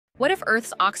What if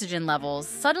Earth's oxygen levels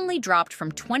suddenly dropped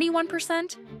from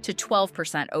 21% to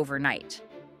 12% overnight?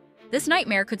 This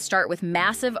nightmare could start with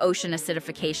massive ocean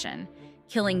acidification,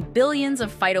 killing billions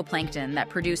of phytoplankton that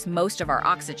produce most of our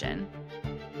oxygen.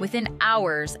 Within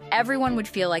hours, everyone would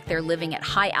feel like they're living at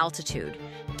high altitude,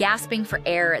 gasping for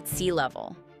air at sea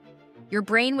level. Your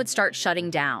brain would start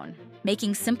shutting down,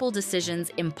 making simple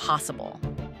decisions impossible.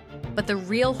 But the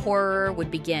real horror would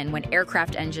begin when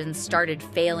aircraft engines started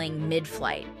failing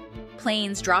mid-flight,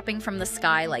 planes dropping from the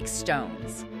sky like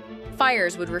stones.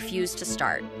 Fires would refuse to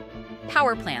start.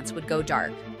 Power plants would go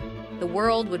dark. The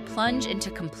world would plunge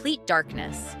into complete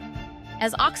darkness.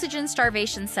 As oxygen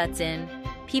starvation sets in,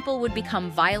 people would become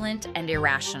violent and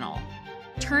irrational,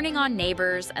 turning on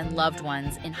neighbors and loved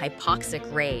ones in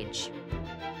hypoxic rage.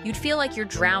 You'd feel like you're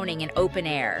drowning in open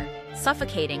air,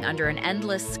 suffocating under an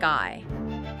endless sky.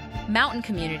 Mountain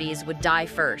communities would die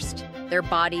first, their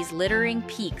bodies littering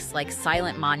peaks like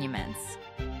silent monuments.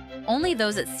 Only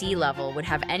those at sea level would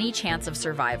have any chance of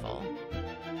survival.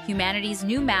 Humanity's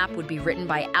new map would be written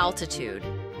by altitude,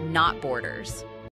 not borders.